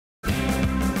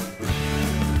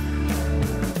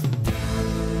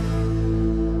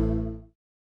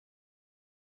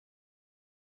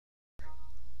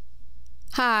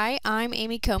Hi, I'm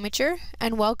Amy Komicher,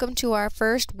 and welcome to our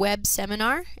first web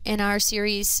seminar in our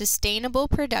series Sustainable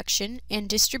Production and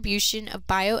Distribution of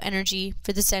Bioenergy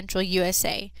for the Central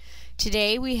USA.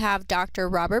 Today we have Dr.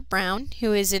 Robert Brown,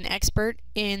 who is an expert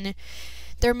in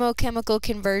thermochemical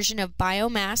conversion of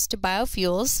biomass to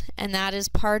biofuels, and that is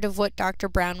part of what Dr.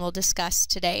 Brown will discuss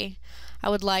today. I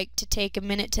would like to take a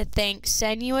minute to thank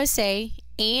CEN-USA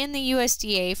and the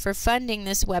USDA for funding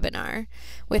this webinar.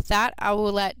 With that, I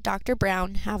will let Dr.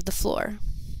 Brown have the floor.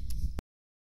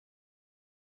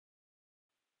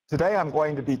 Today I'm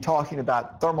going to be talking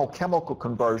about thermochemical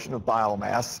conversion of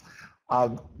biomass.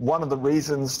 One of the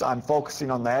reasons I'm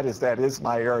focusing on that is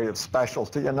my area of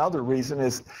specialty. Another reason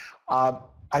is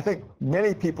I think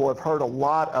many people have heard a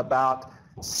lot about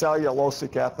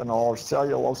cellulosic ethanol or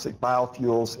cellulosic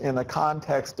biofuels in the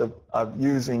context of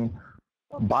using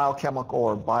biochemical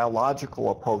or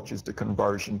biological approaches to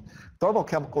conversion.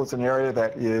 Thermochemical is an area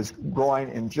that is growing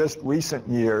in just recent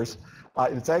years.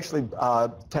 It's actually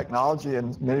technology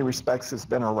in many respects has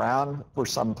been around for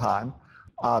some time,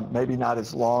 maybe not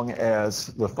as long as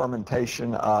the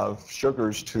fermentation of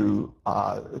sugars to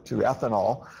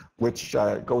ethanol, which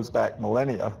goes back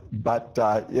millennia, but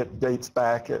it dates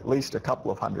back at least a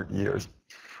couple of hundred years.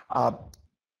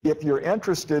 If you're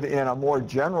interested in a more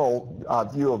general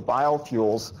view of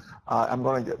biofuels, I'm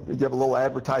going to give a little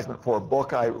advertisement for a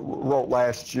book I wrote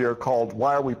last year called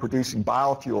Why Are We Producing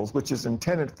Biofuels, which is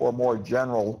intended for a more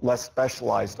general, less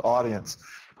specialized audience.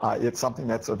 It's something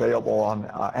that's available on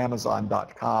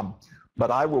Amazon.com. But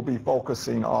I will be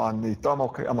focusing on the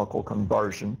thermochemical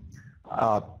conversion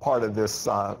part of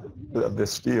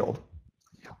this field.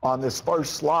 On this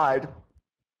first slide,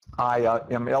 I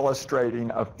am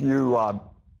illustrating a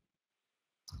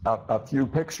few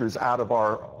pictures out of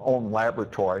our own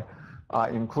laboratory,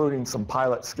 including some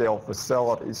pilot scale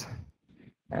facilities.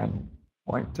 And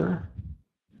pointer.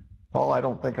 Paul, I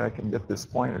don't think I can get this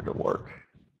pointer to work,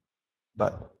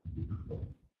 but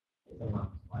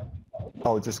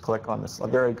oh, just click on this.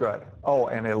 Very good. Oh,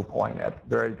 and it'll point at it.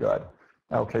 Very good.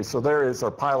 Okay, so there is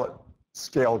our pilot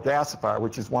scale gasifier,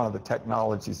 which is one of the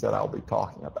technologies that I'll be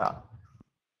talking about.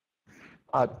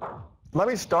 Let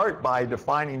me start by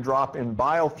defining drop-in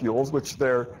biofuels, which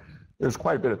there's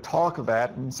quite a bit of talk of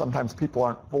that, and sometimes people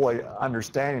aren't fully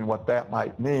understanding what that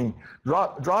might mean.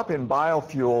 Drop-in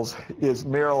biofuels is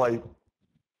merely,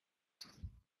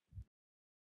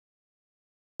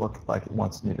 looks like it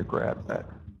wants me to grab that.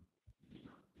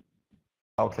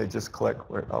 Okay, just click.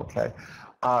 Okay.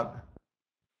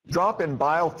 Drop-in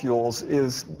biofuels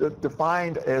is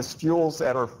defined as fuels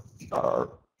that are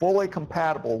fully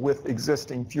compatible with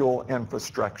existing fuel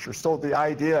infrastructure. So the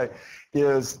idea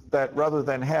is that rather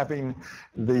than having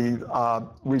the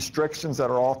restrictions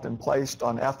that are often placed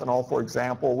on ethanol, for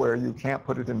example, where you can't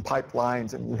put it in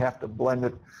pipelines and you have to blend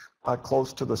it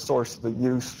close to the source of the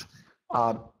use,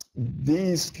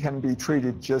 these can be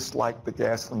treated just like the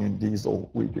gasoline and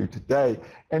diesel we do today.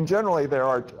 And generally there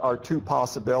are two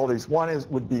possibilities. One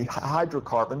would be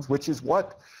hydrocarbons, which is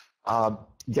what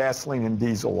gasoline and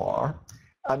diesel are.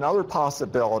 Another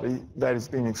possibility that is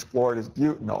being explored is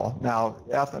butanol. Now,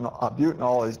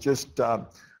 butanol is just a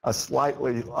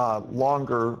slightly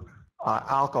longer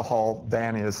alcohol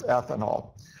than is ethanol.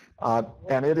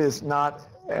 And it is not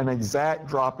an exact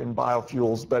drop in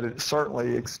biofuels, but it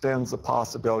certainly extends the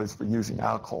possibilities for using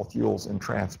alcohol fuels in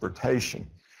transportation.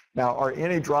 Now, are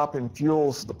any drop-in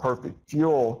fuels the perfect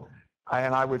fuel?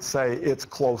 And I would say it's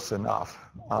close enough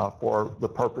for the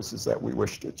purposes that we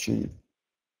wish to achieve.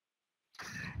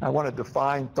 I want to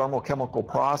define thermochemical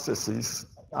processes.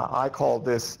 I call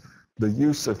this the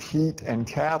use of heat and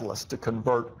catalyst to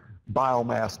convert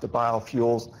biomass to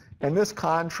biofuels. And this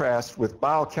contrasts with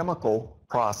biochemical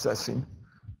processing,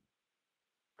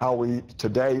 how we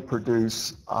today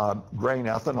produce grain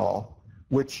ethanol,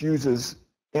 which uses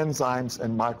enzymes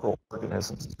and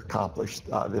microorganisms to accomplish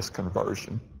this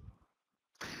conversion.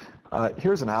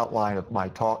 Here's an outline of my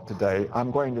talk today.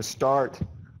 I'm going to start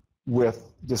with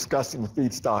discussing the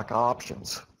feedstock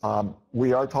options.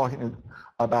 We are talking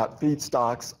about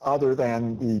feedstocks other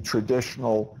than the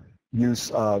traditional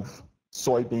use of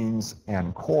soybeans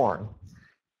and corn.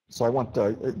 So I want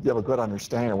to give a good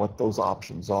understanding of what those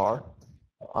options are.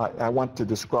 I want to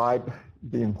describe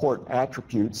the important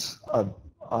attributes of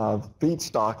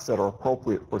feedstocks that are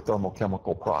appropriate for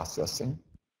thermochemical processing.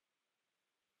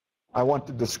 I want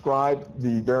to describe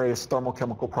the various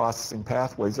thermochemical processing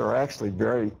pathways. There are actually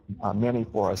very many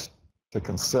for us to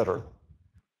consider.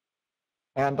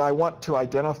 And I want to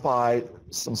identify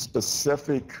some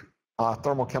specific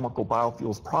thermochemical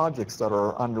biofuels projects that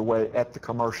are underway at the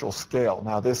commercial scale.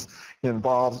 Now, this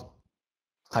involves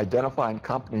identifying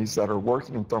companies that are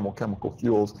working in thermochemical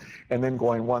fuels, and then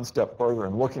going one step further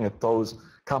and looking at those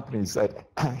companies that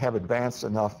have advanced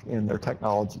enough in their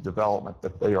technology development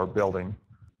that they are building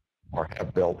or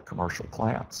have built commercial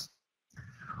plants.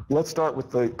 Let's start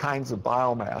with the kinds of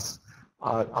biomass.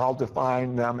 I'll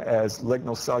define them as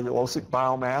lignocellulosic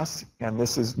biomass, and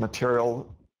this is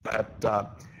material that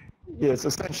is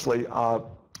essentially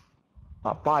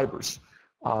fibers.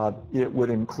 It would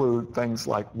include things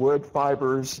like wood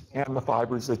fibers and the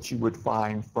fibers that you would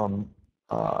find from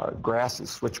grasses,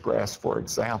 switchgrass, for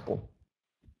example.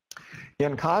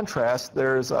 In contrast,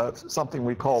 there's something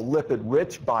we call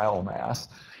lipid-rich biomass.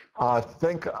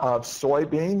 Think of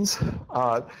soybeans.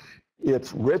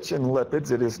 It's rich in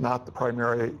lipids. It is not the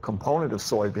primary component of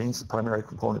soybeans. The primary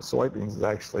component of soybeans is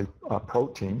actually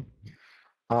protein.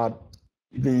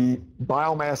 The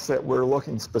biomass that we're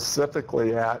looking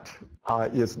specifically at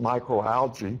is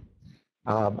microalgae.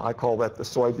 I call that the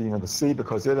soybean of the sea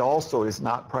because it also is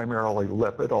not primarily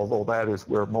lipid, although that is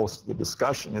where most of the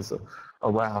discussion is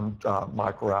around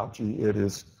microalgae. It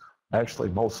is actually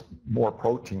more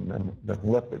protein than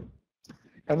lipid.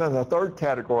 And then the third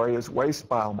category is waste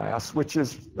biomass, which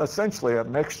is essentially a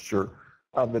mixture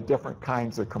of the different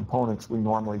kinds of components we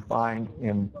normally find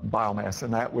in biomass,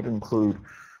 and that would include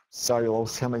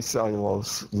cellulose,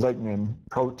 hemicellulose, lignin,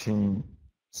 protein,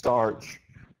 starch,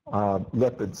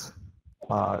 lipids,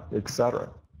 etc.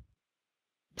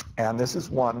 And this is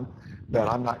one that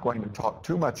I'm not going to talk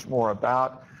too much more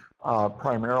about,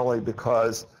 primarily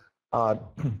because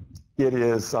it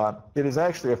is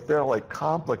actually a fairly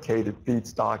complicated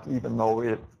feedstock, even though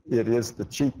it is the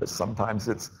cheapest. Sometimes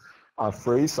it's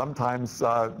free. Sometimes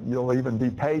you'll even be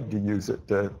paid to use it,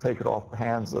 to take it off the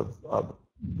hands of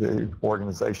the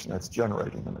organization that's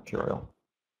generating the material.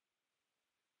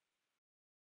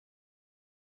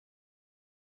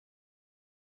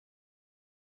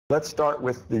 Let's start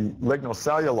with the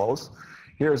lignocellulose.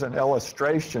 Here's an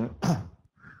illustration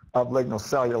of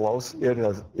lignocellulose. It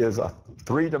is a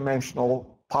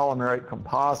three-dimensional polymeric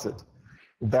composite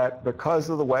that, because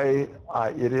of the way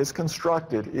it is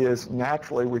constructed, is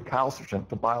naturally recalcitrant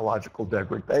to biological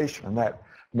degradation. And that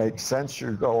makes sense.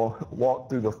 You go walk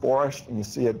through the forest and you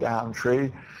see a downed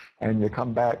tree, and you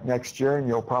come back next year and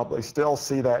you'll probably still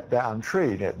see that downed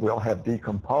tree. It will have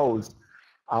decomposed,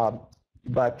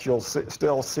 but you'll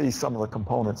still see some of the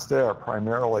components there,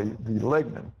 primarily the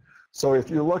lignin. So if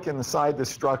you look inside the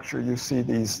structure, you see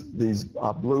these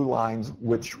blue lines,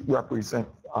 which represent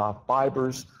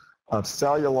fibers of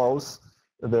cellulose.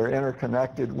 They're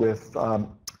interconnected with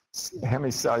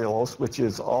hemicellulose, which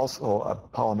is also a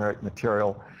polymeric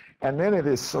material. And then it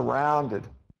is surrounded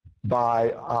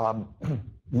by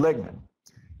lignin.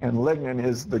 And lignin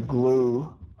is the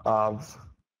glue of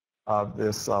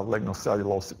this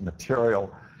lignocellulosic material.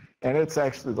 And it's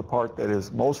actually the part that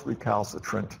is most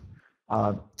recalcitrant.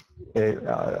 A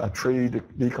tree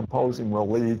decomposing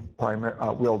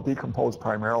will decompose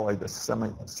primarily the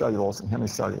semicellulose and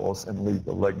hemicellulose and leave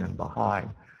the lignin behind.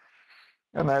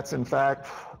 And that's, in fact,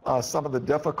 some of the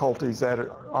difficulties that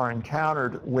are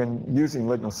encountered when using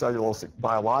lignocellulosic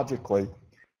biologically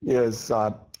is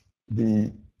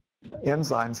the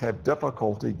enzymes have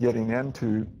difficulty getting in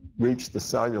to reach the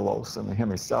cellulose and the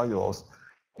hemicellulose,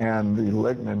 and the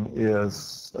lignin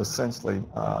is essentially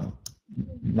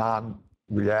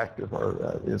non-reactive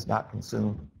or is not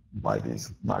consumed by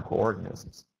these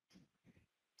microorganisms.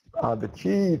 The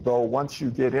key, though, once you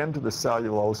get into the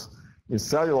cellulose, is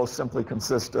cellulose simply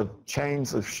consists of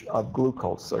chains of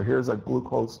glucose. So here's a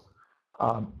glucose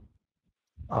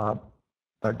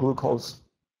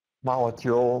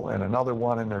molecule and another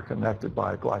one, and they're connected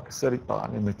by a glycosidic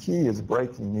bond. And the key is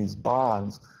breaking these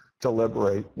bonds to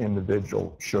liberate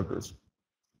individual sugars.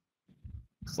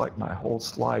 Looks like my whole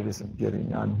slide isn't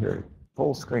getting on here.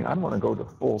 Full screen. I'm going to go to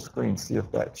full screen, see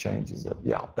if that changes it.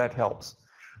 Yeah, that helps.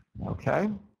 Okay.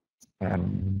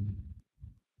 And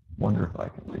wonder if I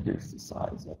can reduce the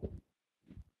size of it.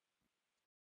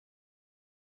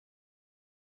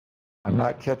 I'm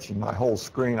not catching my whole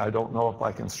screen. I don't know if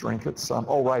I can shrink it some.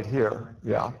 Oh, right here.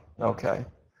 Yeah. Okay.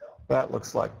 That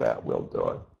looks like that will do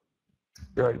it.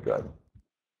 Very good.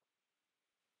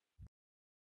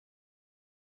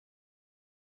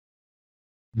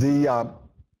 The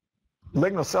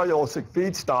lignocellulosic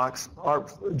feedstocks are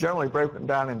generally broken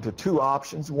down into two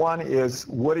options. One is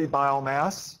woody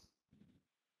biomass,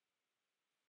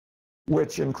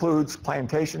 which includes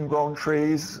plantation-grown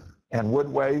trees and wood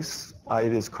waste.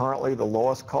 It is currently the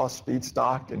lowest cost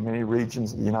feedstock in many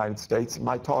regions of the United States, and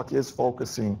my talk is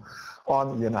focusing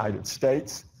on the United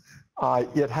States.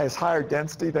 It has higher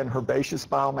density than herbaceous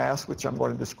biomass, which I'm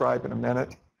going to describe in a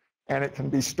minute, and it can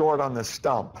be stored on the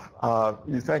stump.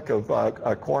 You think of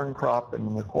a corn crop,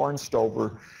 and the corn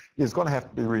stover is going to have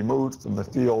to be removed from the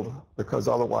field because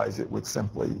otherwise it would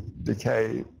simply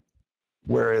decay,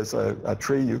 whereas a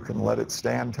tree, you can let it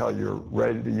stand until you're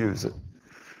ready to use it.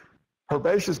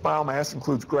 Herbaceous biomass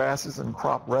includes grasses and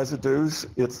crop residues.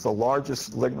 It's the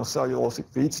largest lignocellulosic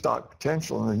feedstock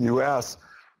potential in the U.S.,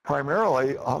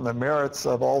 primarily on the merits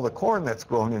of all the corn that's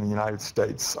grown in the United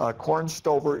States. Corn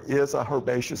stover is a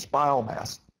herbaceous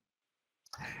biomass.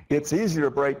 It's easier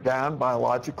to break down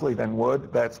biologically than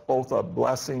wood. That's both a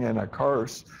blessing and a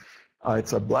curse.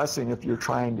 It's a blessing if you're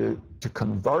trying to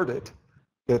convert it.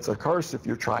 It's a curse if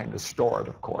you're trying to store it,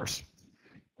 of course.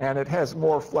 And it has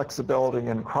more flexibility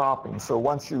in cropping. So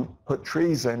once you put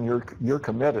trees in, you're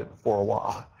committed for a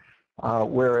while.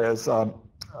 Whereas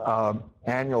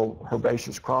annual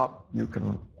herbaceous crop, you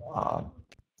can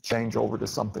change over to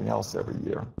something else every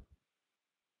year.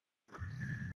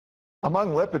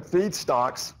 Among lipid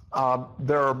feedstocks,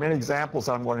 there are many examples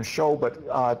I'm going to show, but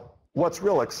what's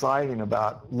real exciting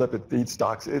about lipid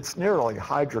feedstocks, it's nearly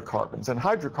hydrocarbons. And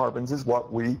hydrocarbons is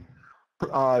what we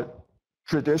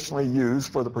traditionally use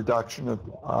for the production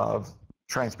of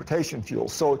transportation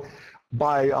fuels. So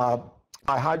by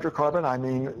hydrocarbon, I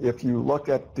mean if you look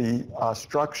at the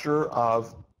structure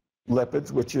of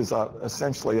lipids, which is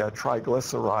essentially a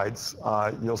triglycerides,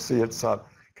 you'll see it's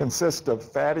consists of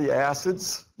fatty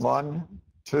acids, 1,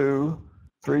 2,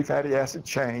 3 fatty acid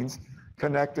chains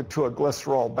connected to a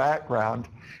glycerol background.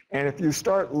 And if you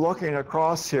start looking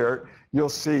across here, you'll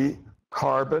see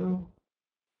carbon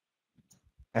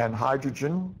and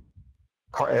hydrogen,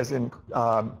 as in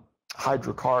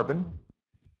hydrocarbon,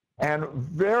 and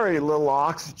very little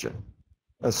oxygen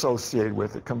associated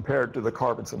with it compared to the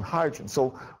carbons and hydrogen.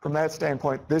 So from that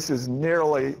standpoint, this is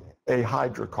nearly a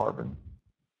hydrocarbon,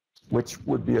 which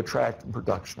would be attracted in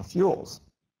production of fuels.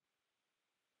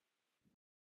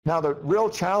 Now, the real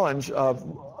challenge of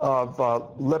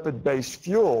lipid-based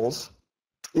fuels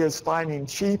is finding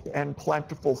cheap and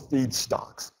plentiful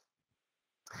feedstocks.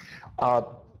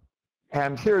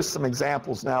 And here's some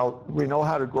examples. Now, we know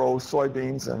how to grow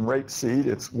soybeans and rapeseed.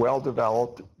 It's well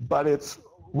developed, but it's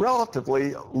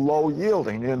relatively low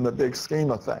yielding in the big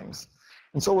scheme of things.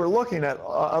 And so we're looking at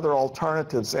other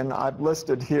alternatives, and I've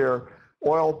listed here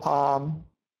oil palm,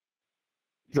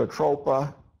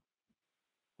 jatropha,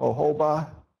 jojoba,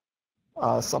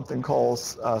 something called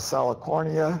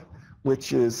salicornia,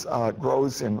 which is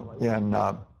grows in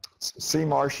sea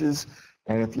marshes.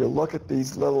 And if you look at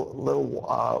these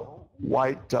little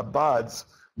white buds,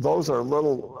 those are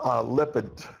little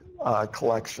lipid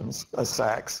collections,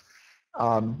 sacs.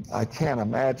 I can't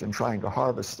imagine trying to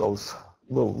harvest those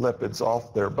little lipids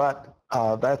off there, but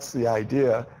that's the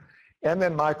idea. And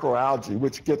then microalgae,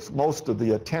 which gets most of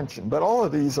the attention. But all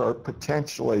of these are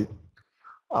potentially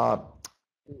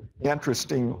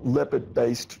interesting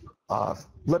lipid-based,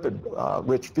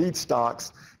 lipid-rich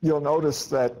feedstocks. You'll notice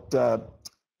that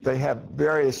they have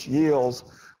various yields.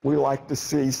 We like to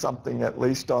see something at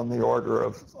least on the order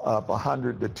of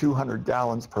 100 to 200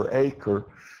 gallons per acre.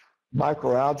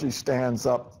 Microalgae stands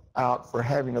out for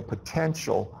having a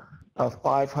potential of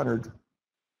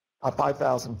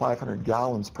 5,500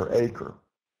 gallons per acre.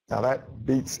 Now that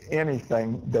beats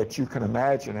anything that you can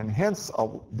imagine, and hence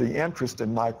the interest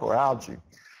in microalgae.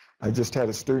 I just had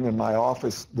a student in my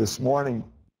office this morning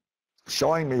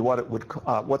showing me what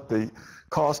the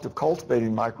cost of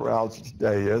cultivating microalgae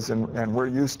today is, and we're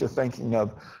used to thinking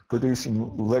of producing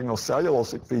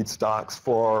lignocellulosic feedstocks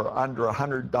for under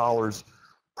 $100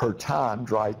 per ton,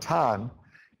 dry ton.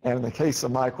 And in the case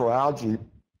of microalgae,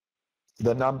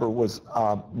 the number was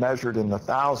measured in the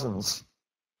thousands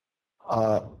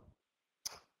of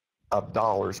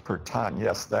dollars per ton.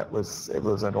 Yes, it was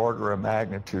an order of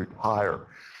magnitude higher.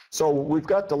 So we've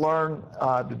got to learn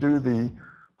to do the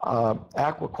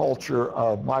aquaculture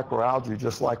of microalgae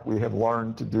just like we have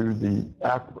learned to do the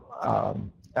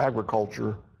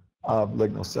agriculture of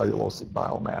lignocellulosic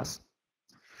biomass.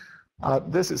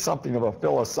 This is something of a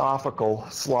philosophical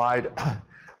slide.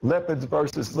 Lipids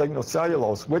versus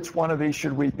lignocellulose. Which one of these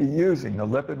should we be using? The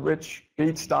lipid-rich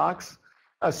feedstocks,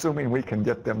 assuming we can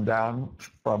get them down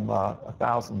from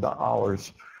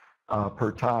 $1,000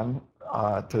 per ton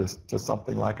to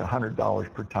something like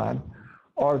 $100 per ton,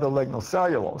 or the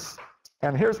lignocellulose.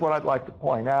 And here's what I'd like to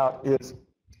point out is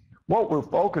what we're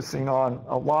focusing on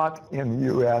a lot in the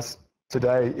U.S.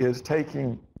 today is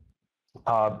taking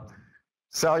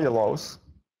cellulose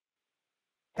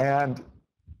and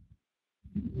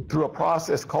through a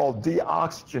process called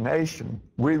deoxygenation,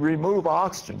 we remove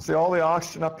oxygen. See all the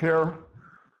oxygen up here?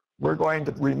 We're going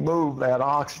to remove that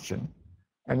oxygen.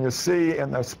 And you see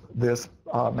in this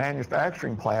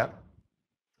manufacturing plant,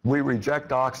 we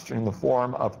reject oxygen in the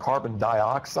form of carbon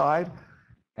dioxide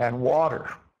and water,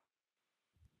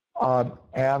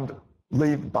 and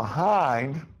leave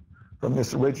behind from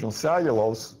this original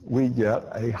cellulose, we get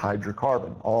a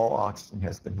hydrocarbon. All oxygen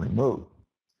has been removed.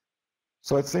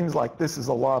 So it seems like this is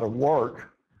a lot of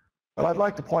work, but I'd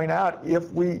like to point out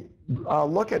if we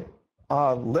look at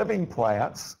living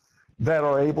plants that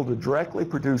are able to directly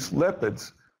produce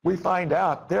lipids, we find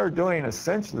out they're doing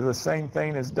essentially the same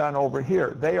thing as done over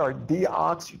here. They are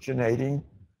deoxygenating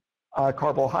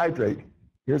carbohydrate.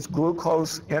 Here's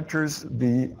glucose enters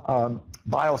the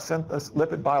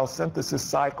lipid biosynthesis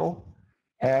cycle,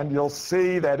 and you'll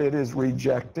see that it is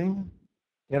rejecting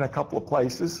in a couple of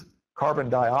places carbon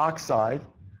dioxide,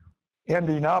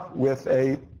 ending up with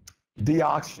a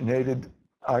deoxygenated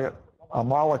a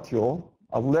molecule,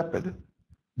 a lipid,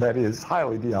 that is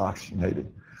highly deoxygenated.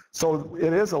 So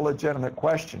it is a legitimate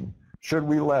question. Should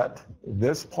we let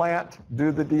this plant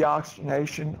do the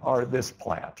deoxygenation or this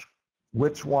plant?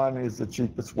 Which one is the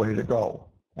cheapest way to go?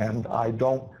 And I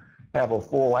don't have a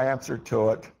full answer to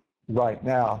it right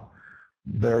now.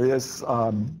 There is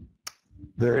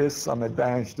some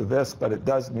advantage to this, but it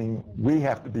does mean we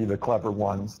have to be the clever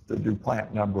ones to do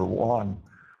plant number one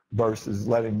versus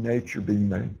letting nature be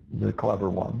the clever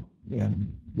one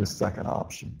in the second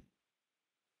option.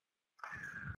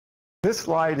 This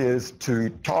slide is to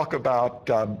talk about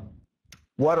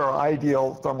what are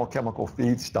ideal thermochemical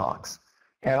feedstocks.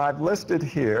 And I've listed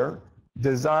here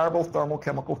desirable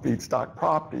thermochemical feedstock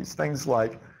properties, things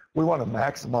like we want to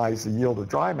maximize the yield of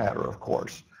dry matter, of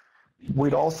course.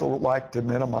 We'd also like to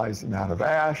minimize the amount of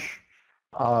ash,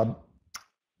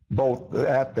 both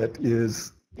that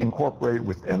is incorporated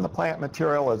within the plant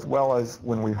material as well as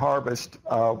when we harvest,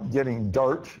 getting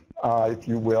dirt, if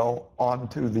you will,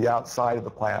 onto the outside of the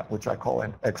plant, which I call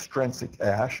an extrinsic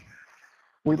ash.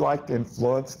 We'd like to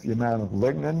influence the amount of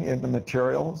lignin in the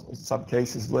materials. In some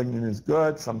cases, lignin is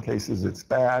good, some cases it's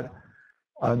bad.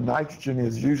 Nitrogen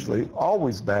is usually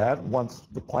always bad. Once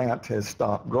the plant has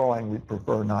stopped growing, we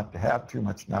prefer not to have too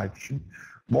much nitrogen.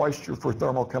 Moisture for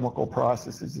thermochemical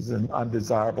processes is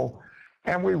undesirable.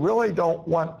 And we really don't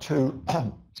want to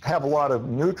have a lot of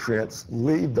nutrients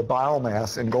leave the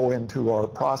biomass and go into our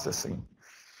processing.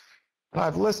 And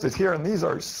I've listed here, and these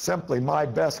are simply my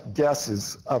best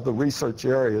guesses of the research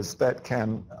areas that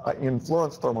can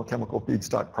influence thermochemical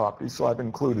feedstock properties. So I've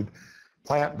included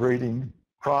plant breeding,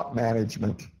 crop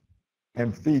management,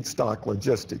 and feedstock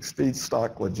logistics.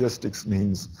 Feedstock logistics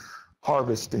means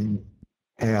harvesting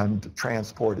and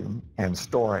transporting and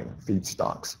storing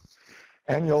feedstocks.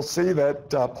 And you'll see that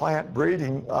plant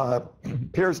breeding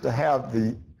appears to have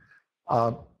the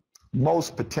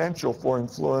most potential for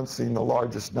influencing the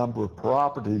largest number of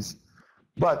properties,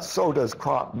 but so does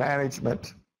crop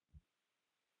management,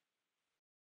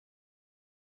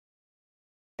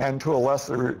 and to a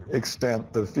lesser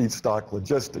extent, the feedstock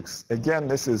logistics. Again,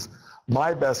 this is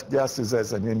my best guesses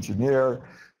as an engineer.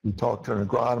 You talk to an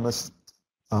agronomist,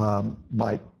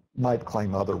 might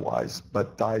claim otherwise,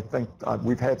 but I think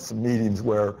we've had some meetings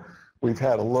where we've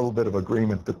had a little bit of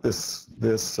agreement that this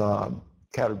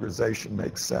categorization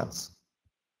makes sense.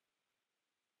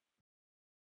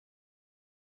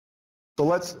 So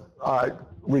let's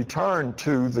return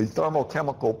to the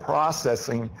thermochemical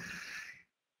processing.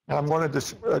 I'm going to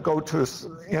just go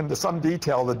into some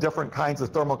detail the different kinds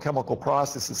of thermochemical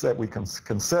processes that we can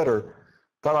consider,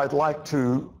 but I'd like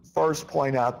to first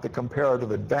point out the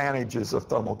comparative advantages of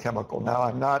thermochemical. Now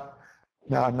I'm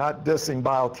not dissing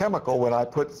biochemical when I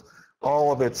put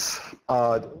all of its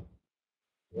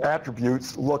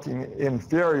attributes looking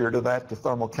inferior to that to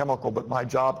thermochemical, but my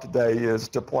job today is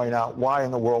to point out why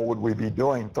in the world would we be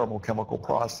doing thermochemical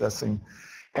processing,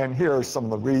 and here are some of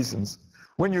the reasons.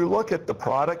 When you look at the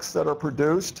products that are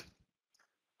produced,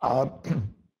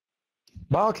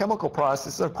 biochemical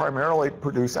processes primarily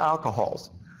produce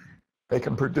alcohols. They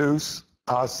can produce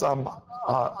some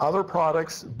other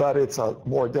products, but it's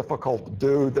more difficult to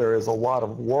do. There is a lot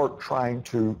of work trying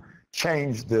to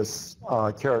change this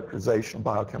characterization of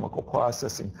biochemical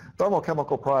processing.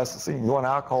 Thermochemical processing, you want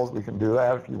alcohols, we can do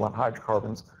that. If you want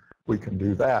hydrocarbons, we can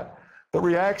do that. The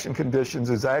reaction conditions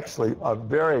is actually a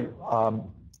very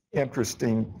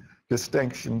interesting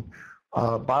distinction.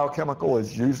 Biochemical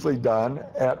is usually done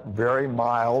at very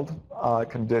mild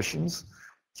conditions,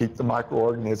 keep the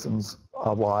microorganisms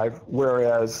alive,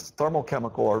 whereas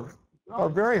thermochemical are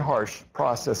very harsh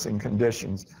processing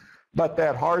conditions. But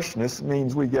that harshness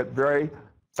means we get very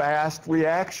fast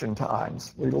reaction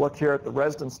times. We look here at the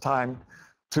residence time,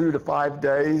 2 to 5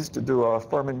 days to do a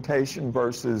fermentation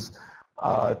versus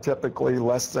typically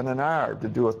less than an hour to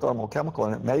do a thermochemical,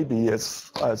 and it may be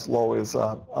as low as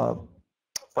a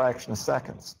fraction of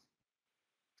seconds.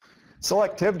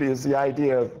 Selectivity is the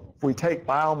idea of if we take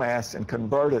biomass and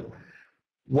convert it,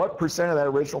 what percent of that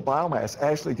original biomass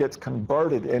actually gets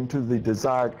converted into the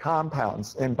desired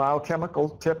compounds. And biochemical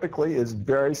typically is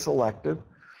very selective.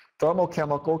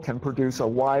 Thermochemical can produce a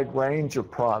wide range of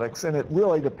products, and it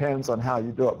really depends on how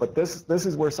you do it. But this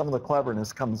is where some of the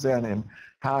cleverness comes in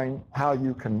how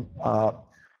you can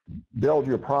build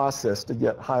your process to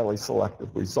get highly selective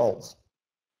results.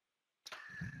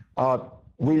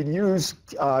 We use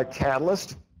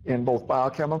catalyst in both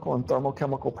biochemical and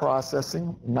thermochemical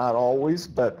processing, not always,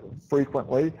 but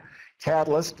frequently.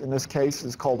 Catalyst, in this case,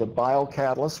 is called a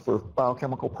biocatalyst for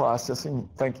biochemical processing.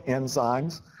 Think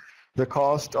enzymes. The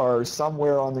costs are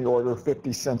somewhere on the order of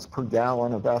 50 cents per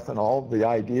gallon of ethanol. The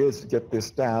idea is to get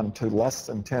this down to less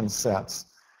than 10 cents.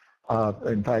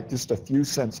 In fact, just a few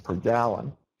cents per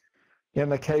gallon. In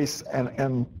the case,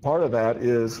 and part of that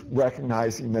is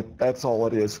recognizing that that's all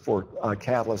it is for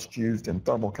catalysts used in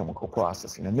thermochemical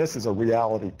processing. And this is a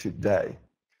reality today.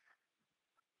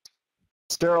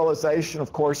 Sterilization,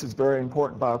 of course, is very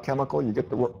important biochemical. You get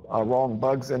the wrong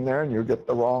bugs in there and you get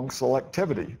the wrong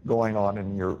selectivity going on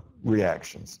in your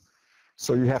reactions.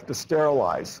 So you have to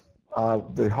sterilize.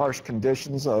 The harsh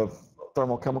conditions of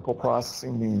thermochemical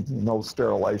processing mean no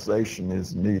sterilization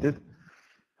is needed.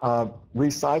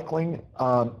 Recycling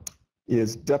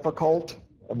is difficult.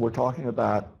 We're talking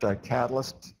about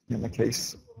catalyst in the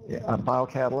case,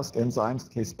 biocatalyst, enzymes in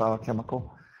the case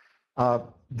biochemical.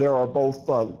 There are both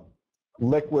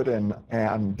liquid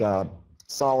and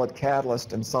solid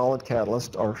catalyst, and solid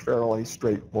catalyst are fairly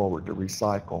straightforward to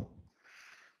recycle.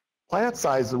 Plant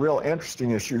size is a real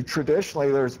interesting issue.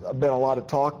 Traditionally, there's been a lot of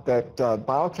talk that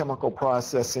biochemical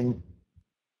processing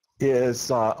is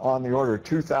on the order of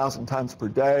 2,000 tons per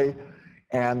day,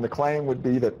 and the claim would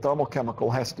be that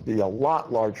thermochemical has to be a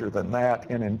lot larger than that.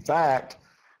 And in fact,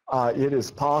 it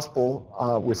is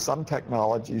possible with some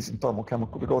technologies in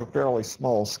thermochemical to go to fairly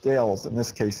small scales. In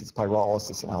this case, it's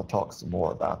pyrolysis, and I'll talk some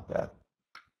more about that.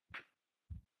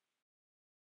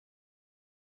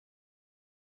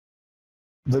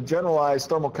 The generalized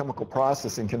thermochemical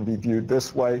processing can be viewed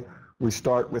this way. We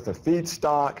start with a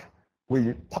feedstock.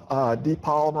 We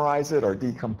depolymerize it or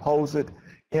decompose it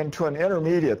into an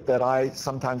intermediate that I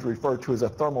sometimes refer to as a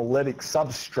thermolytic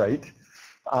substrate.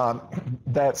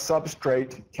 That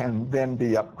substrate can then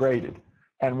be upgraded.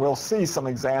 And we'll see some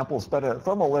examples, but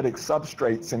thermolytic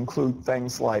substrates include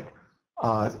things like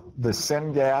the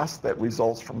syngas that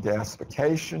results from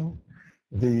gasification,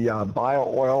 the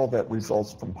bio-oil that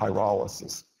results from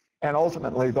pyrolysis. And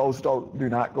ultimately, those do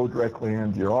not go directly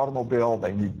into your automobile.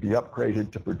 They need to be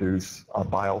upgraded to produce a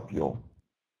biofuel.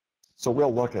 So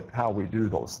we'll look at how we do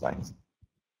those things.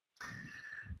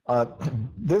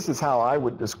 This is how I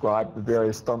would describe the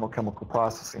various thermochemical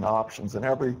processing options, and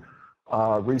every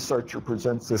researcher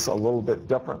presents this a little bit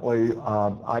differently.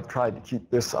 I've tried to keep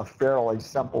this a fairly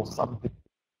simple, some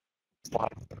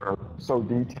slides that are so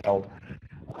detailed.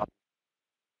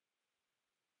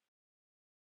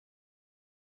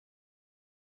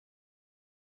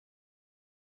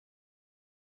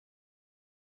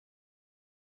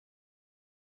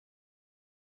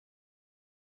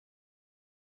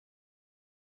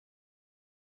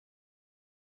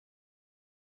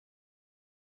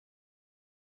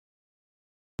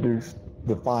 Produce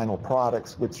the final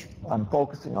products, which I'm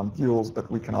focusing on fuels, but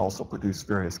we can also produce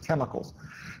various chemicals.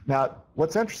 Now,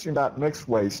 what's interesting about mixed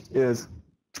waste is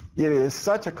it is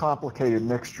such a complicated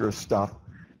mixture of stuff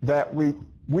that we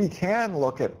can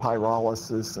look at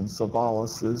pyrolysis and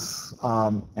sovolysis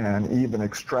and even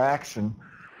extraction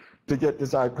to get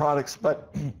desired products,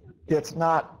 but it's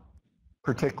not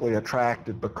particularly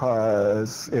attractive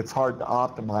because it's hard to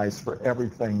optimize for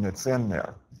everything that's in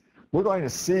there. We're going to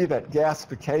see that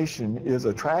gasification is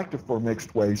attractive for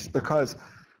mixed waste because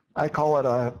I call it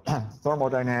a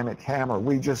thermodynamic hammer.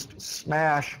 We just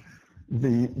smash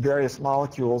the various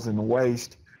molecules in the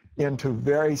waste into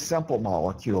very simple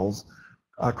molecules,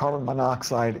 carbon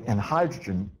monoxide and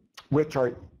hydrogen, which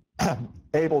are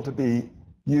able to be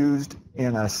used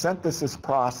in a synthesis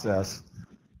process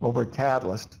over a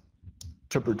catalyst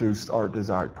to produce our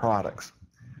desired products.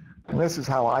 And this is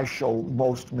how I show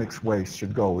most mixed waste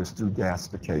should go, is through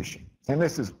gasification. And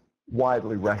this is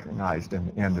widely recognized in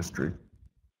the industry.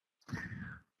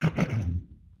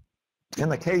 In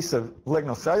the case of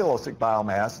lignocellulosic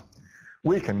biomass,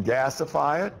 we can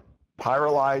gasify it,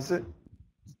 pyrolyze it,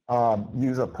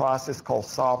 use a process called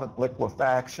solvent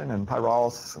liquefaction, and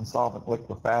pyrolysis and solvent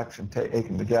liquefaction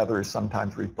taken together is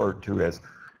sometimes referred to as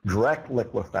direct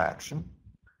liquefaction.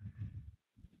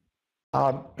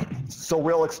 So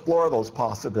we'll explore those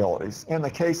possibilities. In the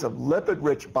case of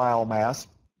lipid-rich biomass,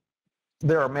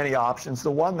 there are many options.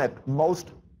 The one that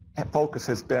most focus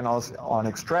has been on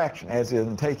extraction, as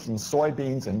in taking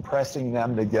soybeans and pressing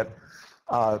them to get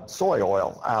soy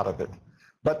oil out of it.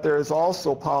 But there's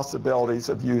also possibilities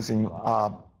of using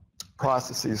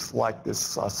processes like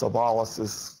this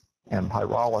salicylisis and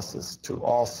pyrolysis to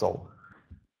also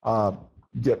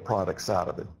get products out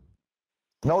of it.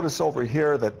 Notice over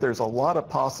here that there's a lot of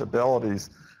possibilities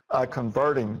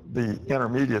converting the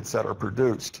intermediates that are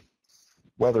produced,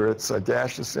 whether it's a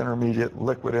gaseous intermediate,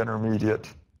 liquid intermediate,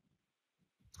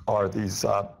 or these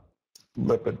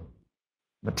lipid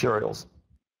materials.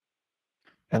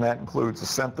 And that includes the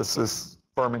synthesis,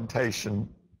 fermentation,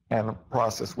 and a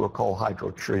process we'll call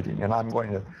hydrotreating. And I'm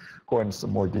going to go into some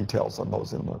more details on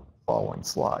those in the following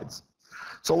slides.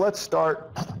 So let's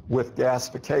start with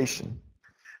gasification.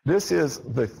 This is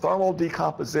the thermal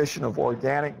decomposition of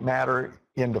organic matter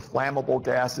into flammable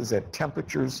gases at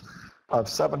temperatures of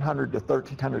 700 to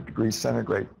 1300 degrees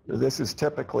centigrade. This is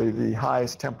typically the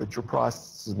highest temperature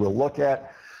processes we'll look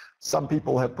at. Some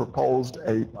people have proposed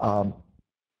a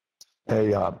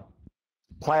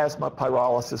plasma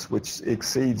pyrolysis which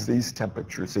exceeds these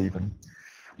temperatures even.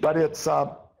 But it's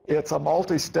a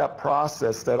multi-step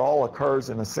process that all occurs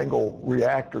in a single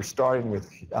reactor, starting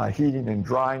with heating and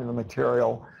drying the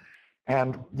material.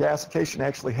 And gasification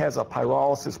actually has a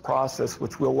pyrolysis process,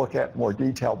 which we'll look at in more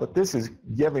detail, but this is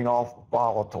giving off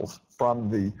volatiles from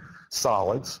the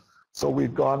solids. So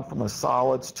we've gone from the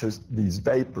solids to these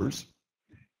vapors.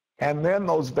 And then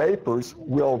those vapors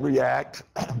will react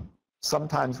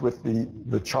sometimes with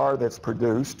the char that's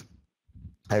produced,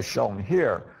 as shown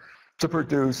here, to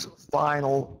produce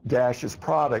final gaseous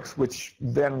products, which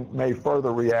then may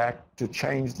further react to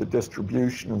change the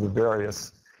distribution of the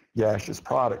various gaseous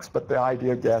products. But the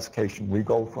idea of gasification, we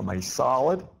go from a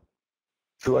solid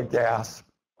to a gas,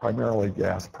 primarily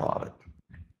gas product.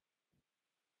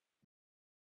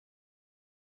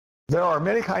 There are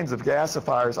many kinds of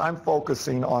gasifiers. I'm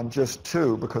focusing on just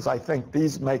two because I think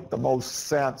these make the most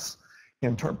sense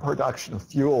in terms of production of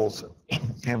fuels,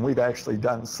 and we've actually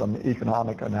done some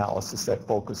economic analysis that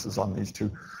focuses on these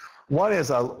two. One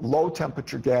is a low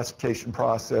temperature gasification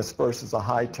process versus a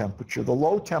high temperature. The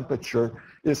low temperature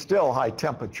is still high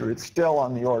temperature. It's still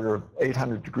on the order of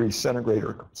 800 degrees centigrade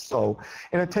or so,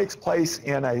 and it takes place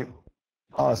in a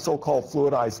so-called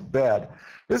fluidized bed.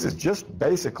 This is just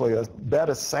basically a bed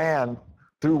of sand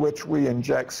through which we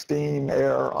inject steam,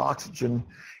 air, oxygen,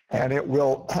 and it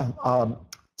will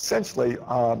essentially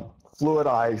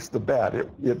fluidize the bed.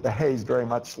 It behaves very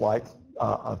much like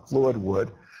a fluid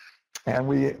would. And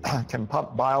we can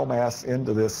pump biomass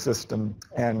into this system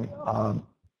and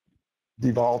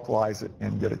devolatilize it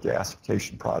and get a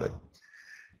gasification product.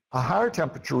 A higher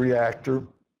temperature reactor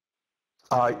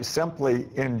simply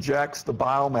injects the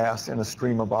biomass in a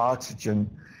stream of oxygen,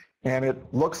 and it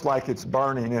looks like it's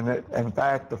burning. And in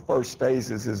fact, the first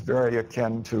phases is very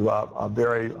akin to a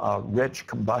very rich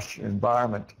combustion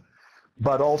environment.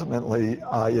 But ultimately,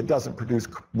 it doesn't produce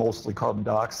mostly carbon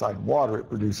dioxide and water. It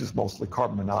produces mostly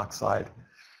carbon monoxide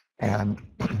and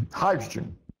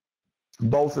hydrogen.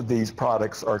 Both of these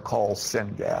products are called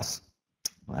syngas,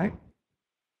 right?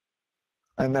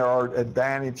 And there are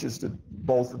advantages to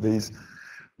both of these.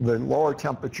 The lower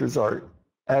temperatures are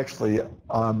actually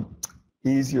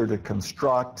easier to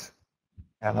construct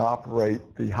and operate.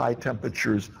 The high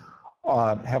temperatures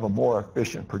have a more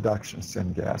efficient production of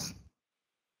syngas.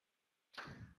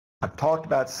 I've talked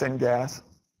about syngas,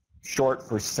 short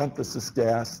for synthesis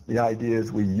gas. The idea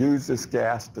is we use this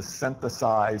gas to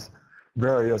synthesize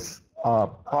various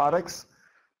products.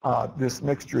 This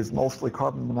mixture is mostly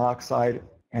carbon monoxide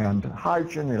and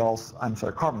hydrogen.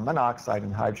 Carbon monoxide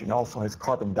and hydrogen. It also has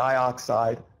carbon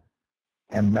dioxide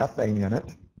and methane in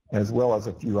it, as well as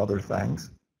a few other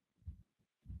things.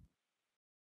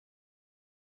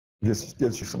 This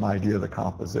gives you some idea of the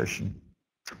composition.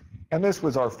 And this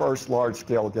was our first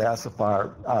large-scale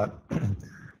gasifier.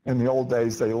 In the old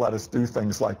days, they let us do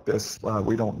things like this.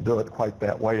 We don't do it quite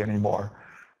that way anymore,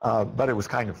 but it was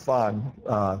kind of fun.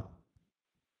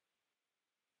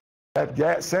 That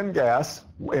syngas,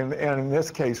 and in this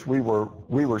case, we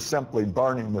were simply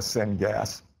burning the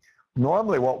syngas.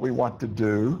 Normally, what we want to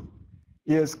do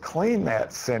is clean that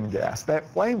syngas. That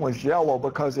flame was yellow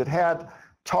because it had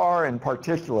tar and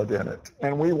particulate in it,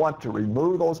 and we want to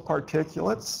remove those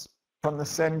particulates from the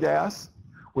syngas.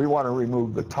 We want to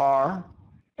remove the tar,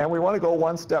 and we want to go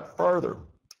one step further,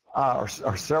 or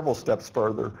several steps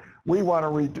further. We want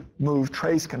to remove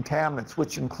trace contaminants,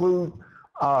 which include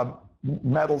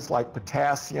metals like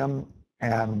potassium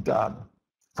and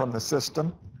from the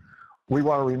system. We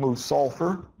want to remove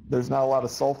sulfur. There's not a lot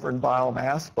of sulfur in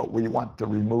biomass, but we want to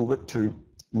remove it to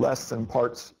less than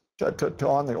parts, to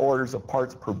on the orders of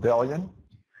parts per billion.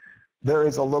 There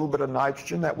is a little bit of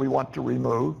nitrogen that we want to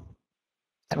remove.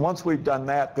 And once we've done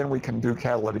that, then we can do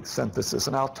catalytic synthesis.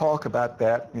 And I'll talk about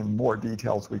that in more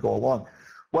detail as we go along.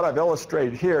 What I've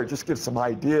illustrated here just gives some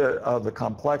idea of the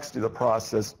complexity of the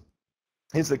process.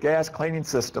 Is the gas cleaning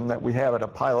system that we have at a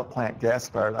pilot plant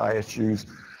gas-fired ISU's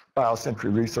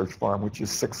BioCentury Research Farm, which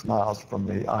is 6 miles from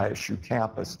the ISU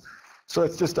campus. So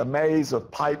it's just a maze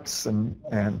of pipes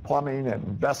and plumbing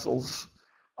and vessels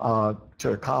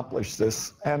to accomplish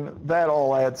this, and that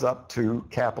all adds up to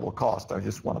capital cost. I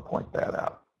just want to point that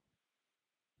out.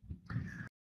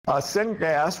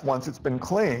 Syngas, once it's been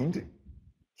cleaned,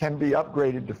 can be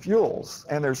upgraded to fuels,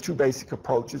 and there's 2 basic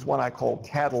approaches. One I call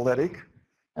catalytic,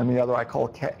 and the other I call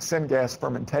syngas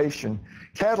fermentation.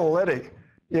 Catalytic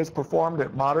is performed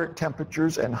at moderate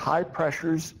temperatures and high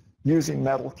pressures using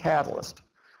metal catalyst.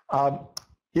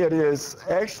 It is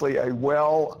actually a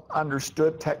well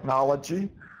understood technology.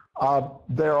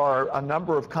 There are a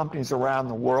number of companies around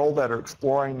the world that are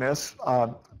exploring this.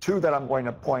 2 that I'm going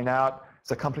to point out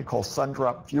is a company called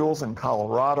Sundrop Fuels in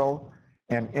Colorado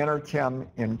and Interchem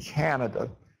in Canada.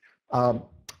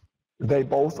 They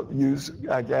both use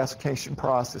gasification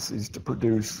processes to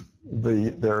produce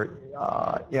their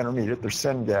intermediate, their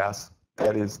syngas,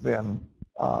 that is then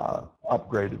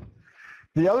upgraded.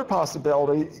 The other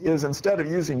possibility is, instead of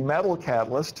using metal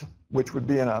catalyst, which would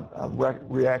be in a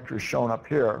reactor shown up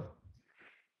here,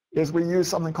 is we use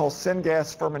something called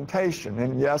syngas fermentation.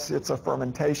 And yes, it's a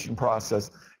fermentation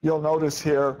process. You'll notice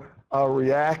here a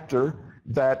reactor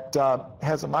that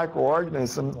has a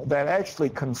microorganism that actually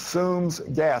consumes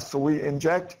gas. So we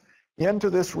inject into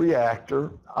this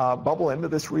reactor, bubble into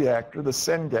this reactor, the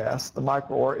syngas, the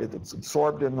microorganism, it's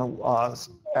absorbed in the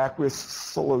aqueous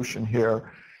solution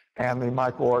here, and the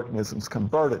microorganisms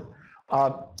converted.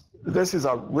 This is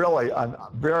a really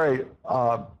very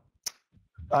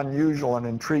unusual and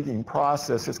intriguing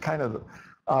process. It's kind of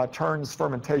turns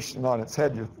fermentation on its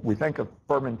head. We think of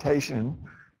fermentation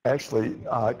actually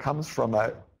comes from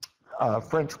a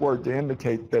French word to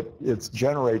indicate that it's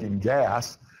generating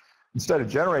gas. Instead of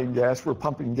generating gas, we're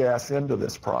pumping gas into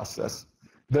this process.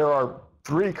 There are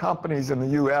 3 companies in the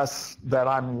U.S. that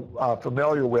I'm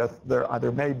familiar with.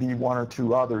 There may be 1 or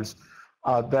 2 others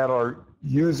that are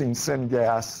using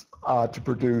syngas to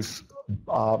produce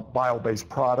bio-based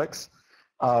products.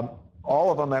 All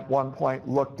of them at one point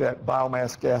looked at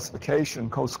biomass gasification.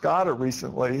 Coscata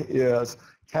recently is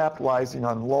capitalizing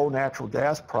on low natural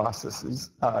gas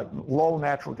prices,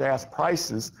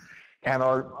 and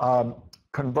are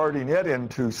converting it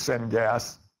into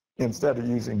syngas instead of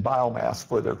using biomass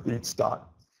for their feedstock.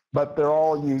 But they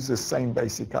all use the same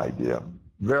basic idea.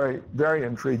 Very, very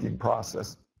intriguing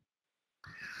process.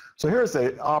 So here's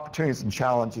the opportunities and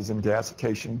challenges in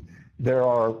gasification. There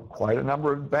are quite a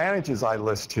number of advantages I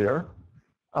list here.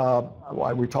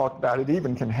 We talked about it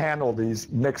even can handle these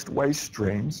mixed waste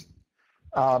streams.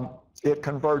 It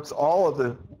converts all of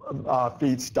the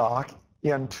feedstock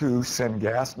into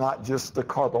syngas, not just the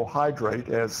carbohydrate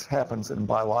as happens in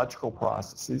biological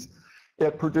processes.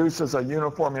 It produces a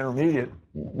uniform intermediate.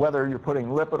 Whether you're putting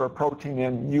lipid or protein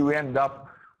in, you end up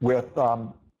with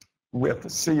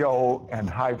CO and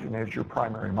hydrogen as your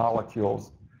primary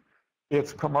molecules.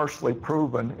 It's commercially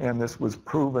proven, and this was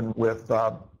proven with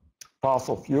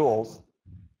fossil fuels.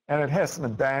 And it has some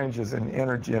advantages in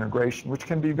energy integration, which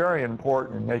can be very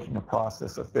important in making a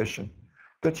process efficient.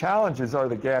 The challenges are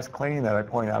the gas cleaning that I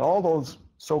point out. All those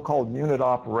so-called unit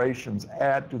operations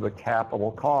add to the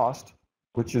capital cost,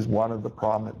 which is one of the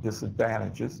prominent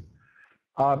disadvantages.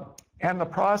 And the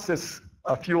process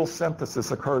of fuel synthesis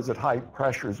occurs at high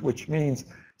pressures, which means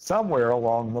somewhere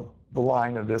along the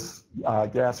line of this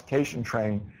gasification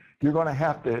train, you're going to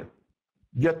have to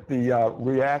get the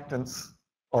reactants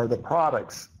or the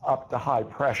products up to high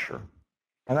pressure.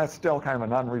 And that's still kind of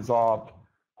an unresolved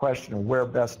question of where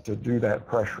best to do that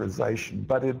pressurization,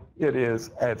 but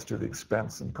it adds to the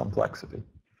expense and complexity.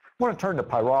 I want to turn to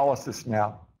pyrolysis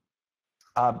now.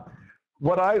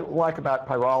 What I like about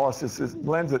pyrolysis is it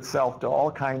lends itself to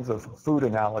all kinds of food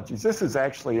analogies. This is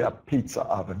actually a pizza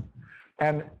oven.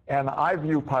 And I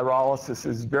view pyrolysis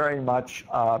as very much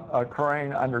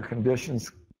occurring under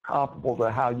conditions comparable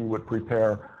to how you would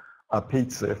prepare a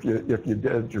pizza if you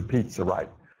did your pizza right.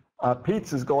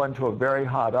 Pizzas go into a very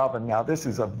hot oven. Now this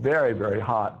is a very, very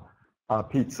hot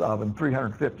pizza oven,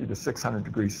 350 to 600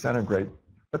 degrees centigrade.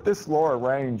 But this lower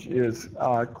range is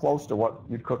close to what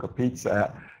you'd cook a pizza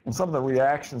at. And some of the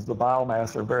reactions to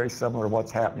biomass are very similar to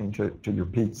what's happening to your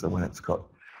pizza when it's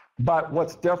cooked. But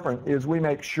what's different is we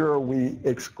make sure we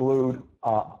exclude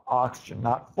oxygen,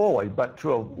 not fully, but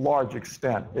to a large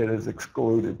extent it is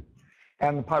excluded.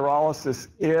 And pyrolysis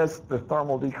is the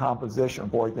thermal decomposition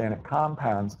of organic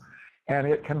compounds, and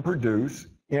it can produce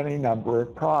any number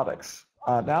of products.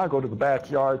 Now I go to the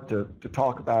backyard to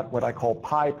talk about what I call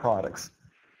products.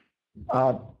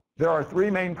 There are three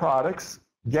main products: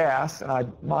 gas,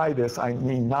 and by this I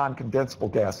mean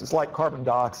non-condensable gases like carbon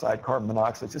dioxide, carbon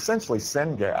monoxide. It's essentially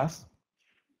syngas.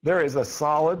 There is a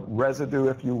solid residue,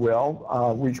 if you will.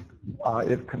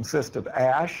 It consists of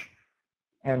ash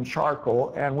and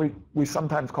charcoal, and we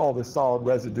sometimes call this solid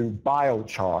residue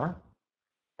biochar.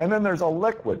 And then there's a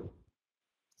liquid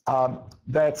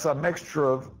that's a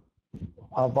mixture of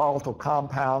volatile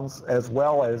compounds as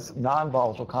well as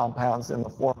non-volatile compounds in the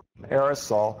form of an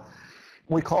aerosol.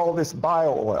 We call this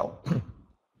bio-oil.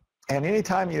 And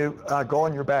anytime you go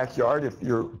in your backyard, if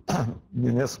your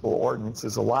municipal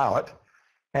ordinances allow it,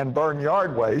 and burn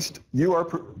yard waste, you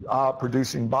are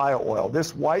producing bio-oil.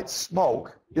 This white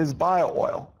smoke is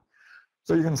bio-oil.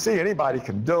 So you can see anybody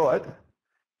can do it.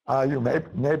 Your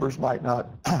neighbors might not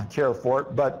care for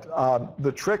it, but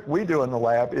the trick we do in the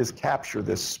lab is capture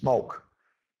this smoke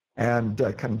and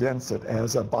condense it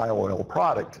as a bio-oil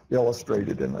product,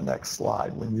 illustrated in the next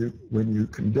slide. When you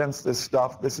condense this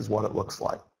stuff, this is what it looks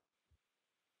like.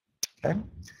 Okay?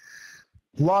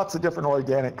 Lots of different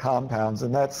organic compounds,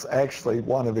 and that's actually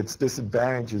one of its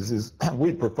disadvantages. Is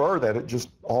we'd prefer that it just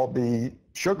all be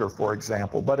sugar, for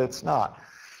example, but it's not.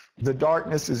 The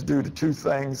darkness is due to two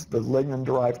things: the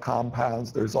lignin-derived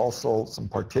compounds. There's also some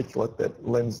particulate that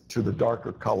lends to the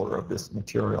darker color of this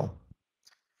material.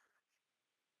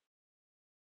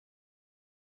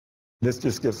 This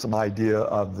just gives some idea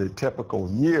of the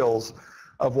typical yields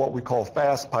of what we call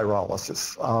fast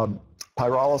pyrolysis.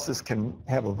 Pyrolysis can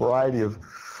have a variety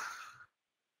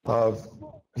of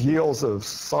yields of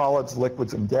solids,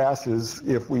 liquids, and gases.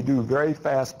 If we do very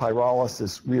fast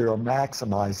pyrolysis, we are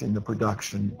maximizing the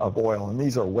production of oil, and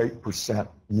these are weight percent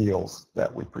yields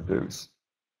that we produce.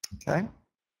 Okay?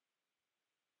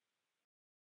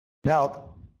 Now,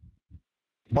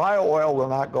 bio-oil will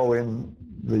not go in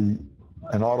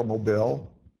an automobile,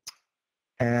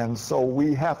 and so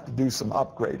we have to do some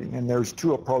upgrading, and there's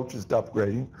two approaches to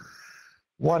upgrading.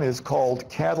 One is called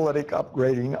catalytic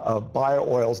upgrading of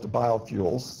bio-oils to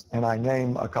biofuels, and I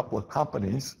name a couple of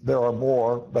companies. There are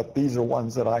more, but these are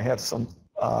ones that I have some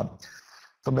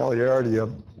familiarity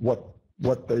of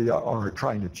what they are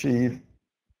trying to achieve.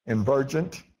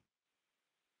 Invergent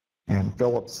and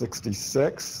Phillips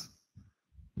 66.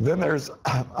 Then there's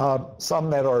some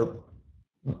that are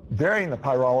varying the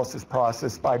pyrolysis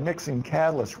process by mixing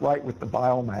catalysts right with the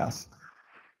biomass.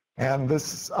 And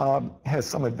this has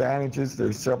some advantages.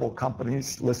 There's several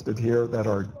companies listed here that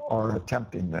are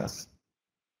attempting this.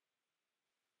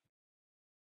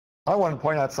 I want to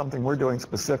point out something we're doing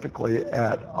specifically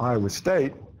at Iowa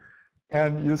State.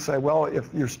 And you say, well, if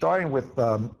you're starting with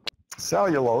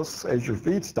cellulose as your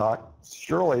feedstock,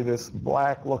 surely this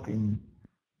black-looking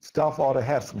stuff ought to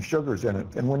have some sugars in it.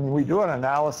 And when we do an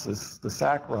analysis, the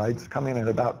saccharides come in at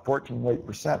about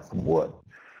 14% from wood.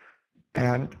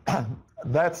 And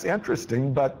that's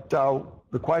interesting, but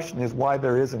the question is why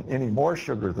there isn't any more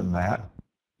sugar than that.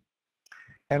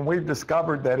 And we've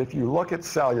discovered that if you look at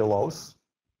cellulose,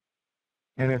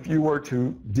 and if you were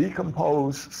to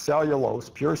decompose cellulose,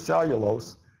 pure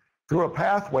cellulose, through a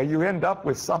pathway, you end up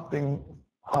with something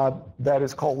that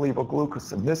is called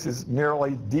levoglucosan. This is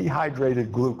merely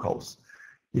dehydrated glucose.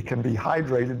 It can be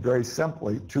hydrated very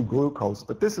simply to glucose,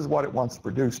 but this is what it wants to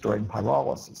produce during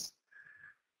pyrolysis.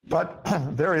 But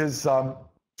there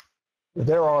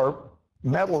are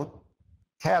metal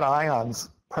cations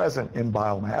present in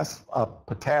biomass,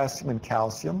 potassium and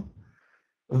calcium,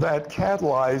 that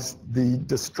catalyze the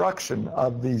destruction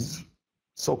of these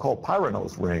so-called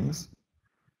pyranose rings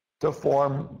to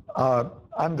form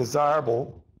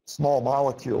undesirable small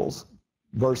molecules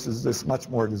versus this much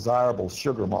more desirable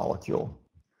sugar molecule.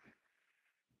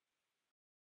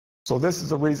 So this is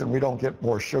the reason we don't get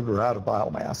more sugar out of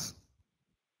biomass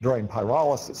during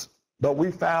pyrolysis. But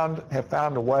we have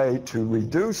found a way to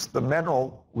reduce the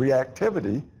mineral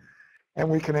reactivity, and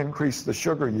we can increase the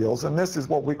sugar yields. And this is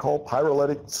what we call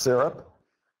pyrolytic syrup.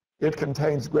 It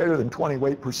contains greater than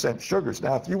 28% sugars.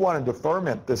 Now, if you wanted to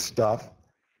ferment this stuff,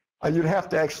 you'd have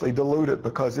to actually dilute it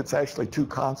because it's actually too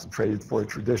concentrated for a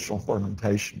traditional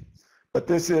fermentation. But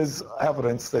this is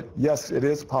evidence that, yes, it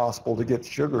is possible to get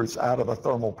sugars out of a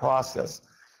thermal process,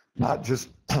 not just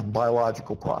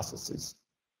biological processes.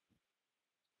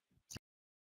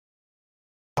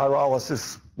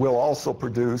 Pyrolysis will also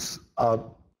produce a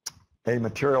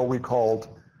material we called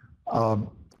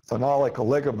phenolic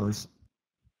oligomers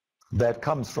that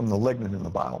comes from the lignin in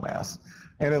the biomass.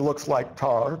 And it looks like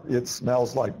tar. It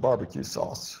smells like barbecue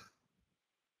sauce.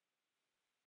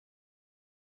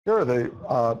 Here are the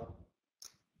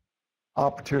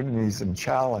opportunities and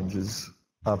challenges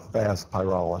of fast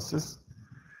pyrolysis.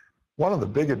 One of the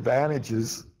big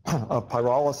advantages of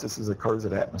pyrolysis is it occurs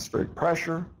at atmospheric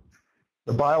pressure.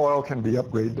 The biooil can be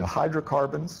upgraded to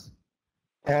hydrocarbons,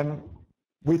 and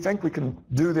we think we can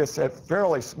do this at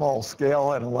fairly small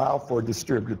scale and allow for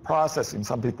distributed processing.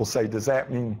 Some people say, does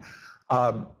that mean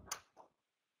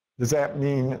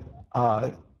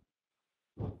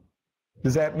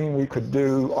we could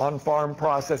do on-farm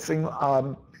processing?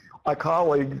 My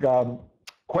colleague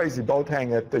Kwesi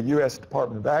Boateng at the U.S.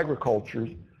 Department of Agriculture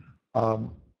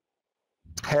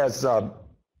has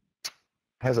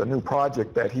a new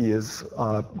project that he is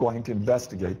going to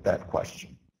investigate that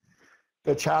question.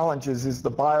 The challenge is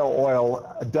the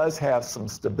bio-oil does have some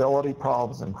stability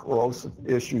problems and corrosive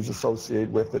issues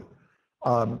associated with it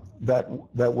that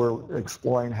we're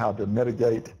exploring how to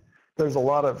mitigate. There's a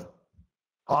lot of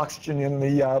oxygen in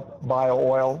the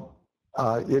bio-oil.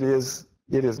 It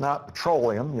is not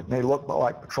petroleum. It may look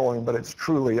like petroleum, but it's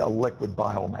truly a liquid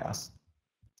biomass.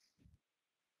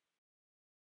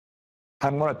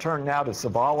 I'm going to turn now to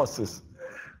pyrolysis.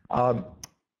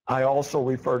 I also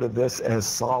refer to this as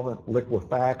solvent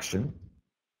liquefaction.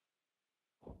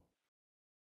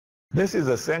 This is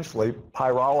essentially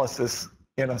pyrolysis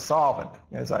in a solvent,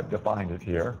 as I've defined it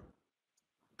here.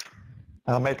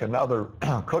 I'll make another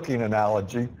cooking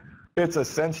analogy. It's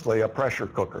essentially a pressure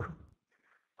cooker.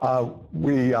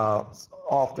 We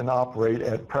often operate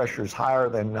at pressures higher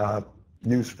than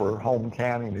used for home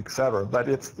canning, et cetera, but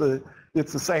it's the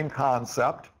same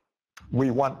concept.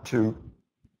 We want to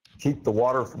keep the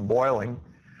water from boiling,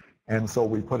 and so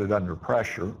we put it under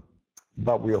pressure,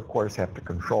 but we of course have to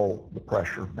control the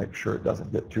pressure, make sure it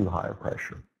doesn't get too high a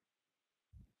pressure.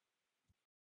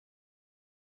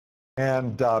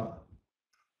 And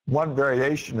one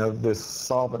variation of this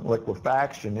solvent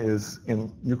liquefaction is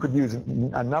you could use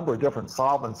a number of different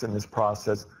solvents in this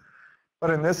process,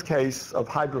 but in this case of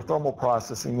hydrothermal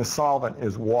processing, the solvent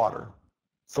is water.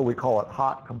 So we call it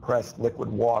hot compressed liquid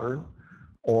water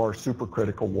or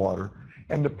supercritical water.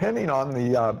 And depending on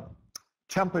the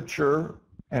temperature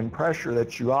and pressure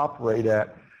that you operate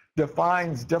at,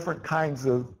 defines different kinds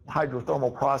of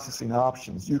hydrothermal processing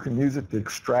options. You can use it to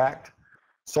extract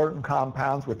certain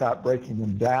compounds without breaking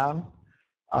them down.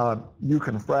 You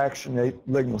can fractionate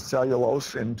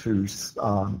lignocellulose into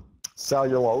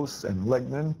cellulose and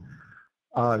lignin.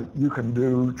 You can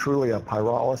do truly a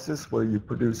pyrolysis where you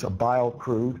produce a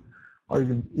biocrude, or you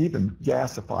can even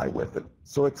gasify with it.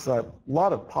 So it's a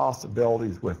lot of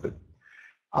possibilities with it.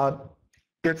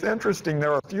 It's interesting,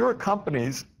 there are fewer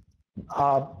companies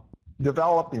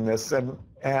developing this, and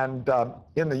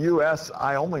in the US,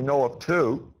 I only know of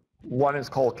two. One is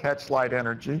called Catchlight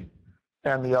Energy,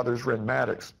 and the other is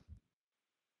Rinmatics.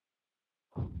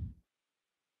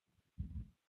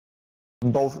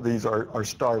 And both of these are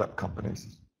startup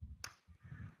companies.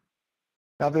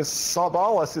 Now, this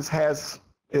pyrolysis has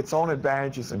its own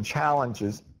advantages and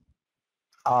challenges.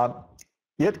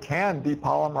 It can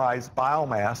depolymerize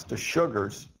biomass to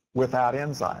sugars without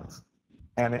enzymes.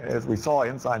 And as we saw,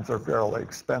 enzymes are fairly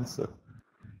expensive.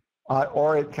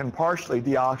 Or it can partially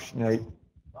deoxygenate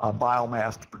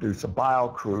biomass to produce a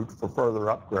biocrude for further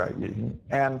upgrading.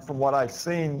 And from what I've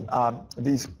seen,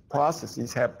 these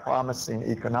processes have promising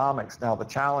economics. Now, the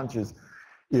challenge is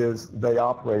they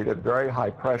operate at very high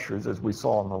pressures, as we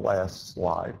saw in the last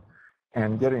slide.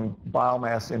 And getting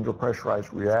biomass into a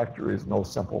pressurized reactor is no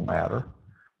simple matter.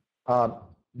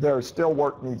 There's still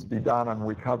work needs to be done on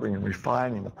recovering and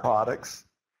refining the products.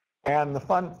 And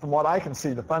from what I can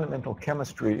see, the fundamental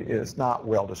chemistry is not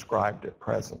well described at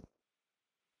present.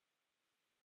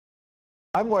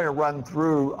 I'm going to run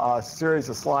through a series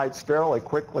of slides fairly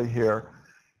quickly here.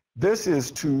 This is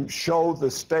to show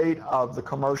the state of the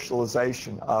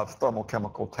commercialization of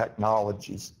thermochemical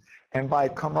technologies. And by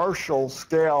commercial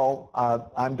scale,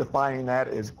 I'm defining that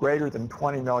as greater than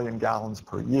 20 million gallons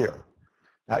per year.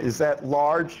 Now, is that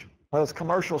large? Well, it's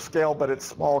commercial scale, but it's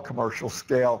small commercial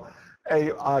scale.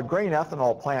 A grain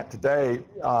ethanol plant today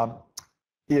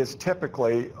is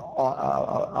typically,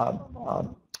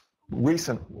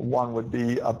 recent one would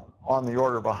be on the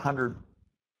order of 100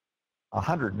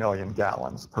 million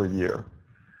gallons per year.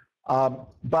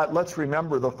 But let's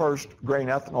remember the first grain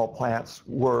ethanol plants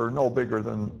were no bigger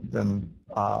than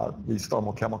these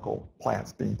thermochemical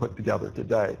plants being put together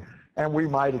today. And we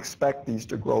might expect these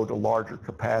to grow to larger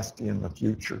capacity in the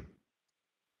future.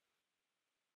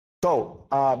 So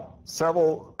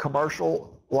several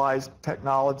commercial commercialized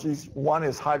technologies. One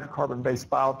is hydrocarbon-based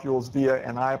biofuels via,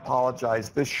 and I apologize,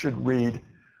 this should read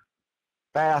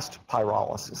fast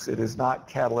pyrolysis. It is not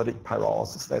catalytic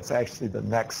pyrolysis. That's actually the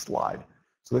next slide.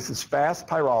 So this is fast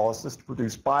pyrolysis to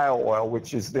produce bio-oil,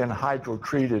 which is then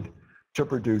hydrotreated to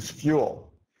produce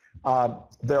fuel.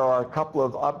 There are a couple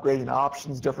of upgrading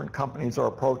options different companies are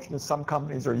approaching. Some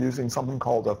companies are using something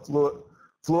called a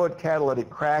fluid catalytic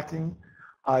cracking.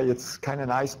 It's kind of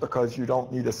nice because you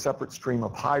don't need a separate stream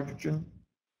of hydrogen,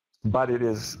 but it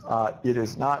is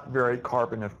not very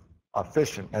carbon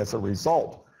efficient as a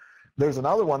result. There's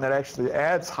another one that actually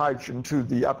adds hydrogen to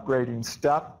the upgrading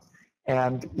step,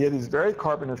 and it is very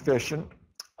carbon efficient,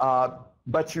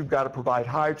 but you've got to provide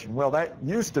hydrogen. Well, that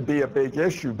used to be a big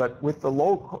issue, but with the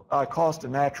low cost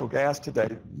of natural gas today,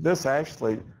 this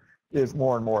actually is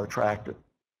more and more attractive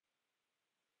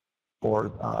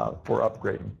for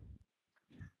upgrading.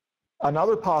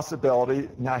 Another possibility,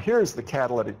 now here's the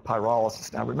catalytic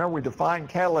pyrolysis. Now remember, we defined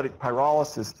catalytic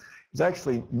pyrolysis as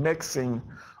actually mixing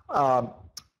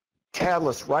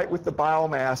catalyst right with the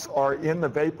biomass or in the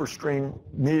vapor stream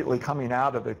immediately coming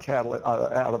out of the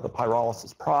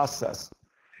pyrolysis process.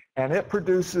 And it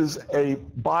produces a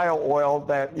bio-oil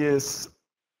that is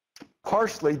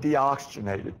partially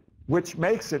deoxygenated, which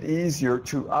makes it easier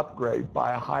to upgrade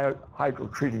by a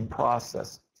hydrotreating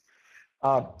process.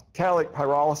 Catalytic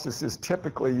pyrolysis is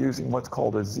typically using what's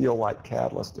called a zeolite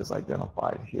catalyst, as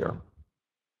identified here.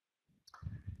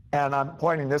 And I'm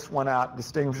pointing this one out,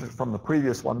 distinguishing it from the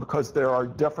previous one, because there are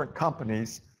different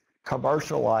companies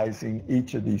commercializing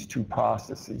each of these two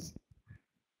processes.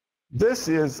 This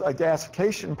is a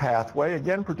gasification pathway,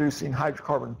 again producing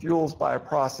hydrocarbon fuels by a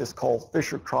process called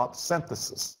Fischer-Tropsch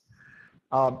synthesis.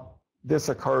 This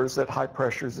occurs at high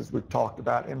pressures, as we've talked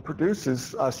about, and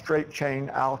produces straight-chain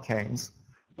alkanes.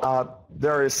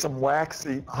 There is some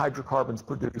waxy hydrocarbons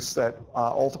produced that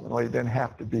ultimately then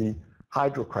have to be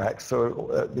hydrocracked.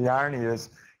 So the irony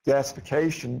is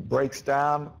gasification breaks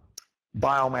down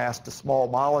biomass to small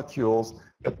molecules,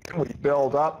 but then we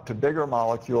build up to bigger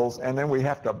molecules, and then we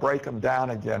have to break them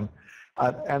down again.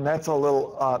 And that's a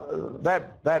little,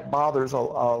 that bothers a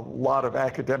lot of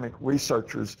academic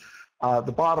researchers.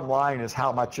 The bottom line is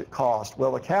how much it costs.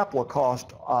 Well, the capital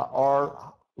costs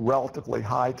are relatively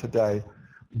high today,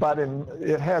 but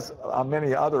it has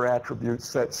many other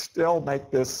attributes that still make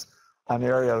this an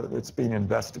area that's being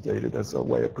investigated as a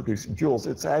way of producing fuels.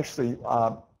 It's actually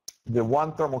the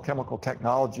one thermochemical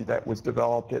technology that was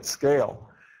developed at scale.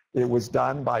 It was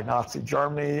done by Nazi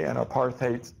Germany and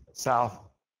apartheid South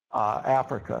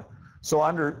Africa. So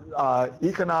under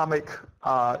economic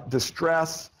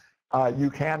distress, you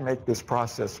can make this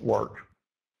process work.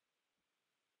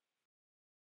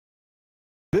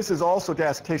 This is also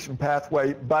gasification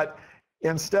pathway, but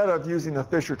instead of using the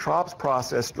Fischer-Tropsch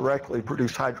process directly to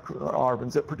produce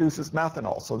hydrocarbons, it produces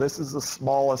methanol. So this is the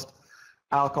smallest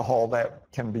alcohol that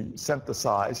can be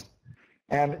synthesized.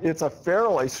 And it's a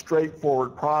fairly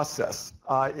straightforward process.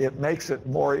 It makes it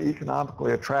more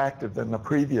economically attractive than the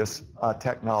previous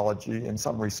technology in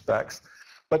some respects.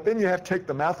 But then you have to take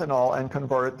the methanol and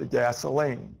convert it to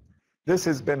gasoline. This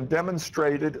has been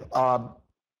demonstrated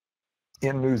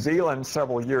in New Zealand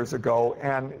several years ago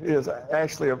and is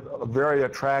actually a very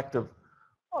attractive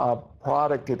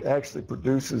product. It actually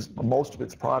produces most of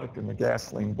its product in the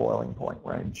gasoline boiling point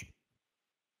range.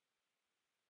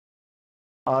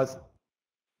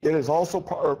 It is also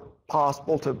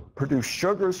possible to produce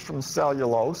sugars from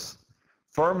cellulose,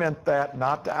 ferment that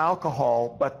not to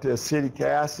alcohol but to acetic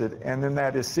acid, and then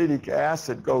that acetic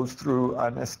acid goes through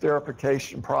an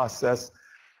esterification process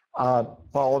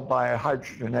followed by a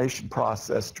hydrogenation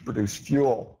process to produce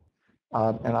fuel.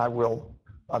 And I will,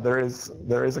 there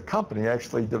is a company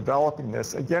actually developing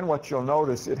this. Again, what you'll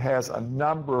notice, it has a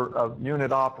number of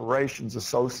unit operations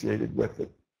associated with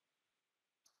it.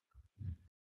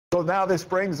 So now this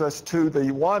brings us to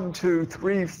the 1, 2,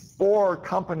 3, 4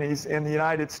 companies in the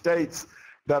United States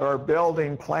that are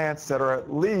building plants that are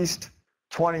at least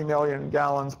 20 million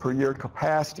gallons per year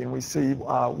capacity. And we see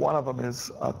one of them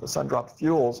is Sundrop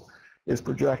Fuels is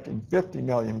projecting 50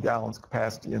 million gallons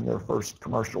capacity in their first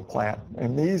commercial plant.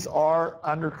 And these are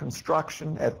under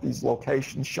construction at these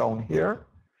locations shown here.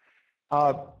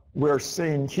 We're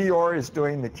seeing Keor is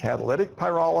doing the catalytic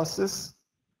pyrolysis.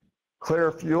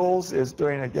 Clear Fuels is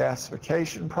doing a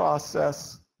gasification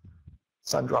process.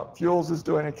 Sundrop Fuels is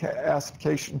doing a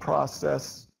gasification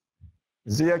process.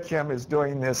 Zeachem is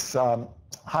doing this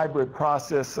hybrid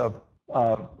process of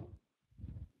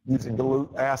using dilute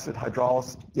acid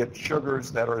hydrolysis to get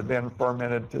sugars that are then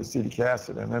fermented to acetic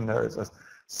acid, and then there is a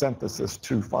synthesis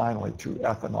finally to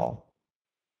ethanol.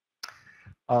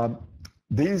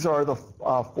 These are the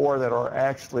 4 that are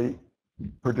actually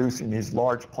producing these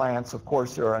large plants. Of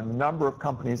course, there are a number of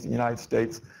companies in the United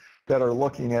States that are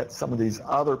looking at some of these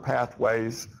other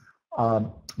pathways,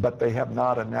 but they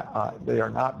are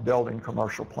not building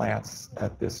commercial plants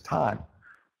at this time.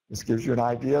 This gives you an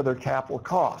idea of their capital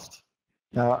cost.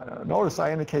 Now, notice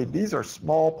I indicate these are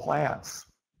small plants,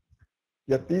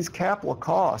 yet these capital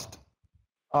costs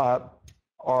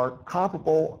are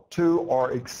comparable to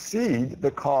or exceed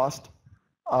the cost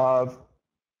of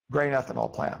grain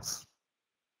ethanol plants.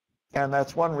 And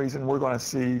that's one reason we're going to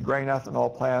see grain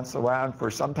ethanol plants around for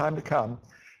some time to come,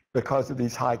 because of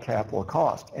these high capital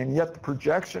costs. And yet the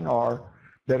projection are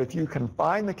that if you can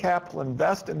find the capital,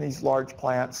 invest in these large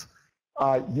plants,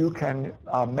 you can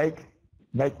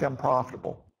make them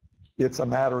profitable. It's a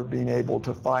matter of being able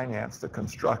to finance the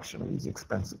construction of these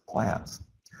expensive plants.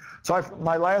 So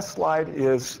my last slide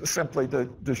is simply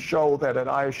to show that at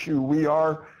ISU we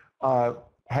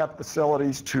have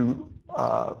facilities to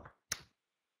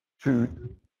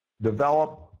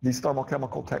develop these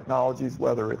thermochemical technologies,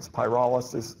 whether it's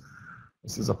pyrolysis.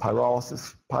 This is a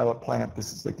pyrolysis pilot plant.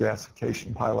 This is a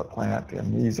gasification pilot plant.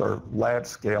 And these are lab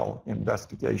scale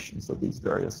investigations of these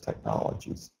various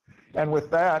technologies. And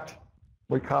with that,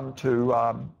 we come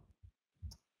to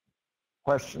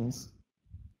questions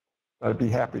I'd be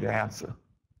happy to answer.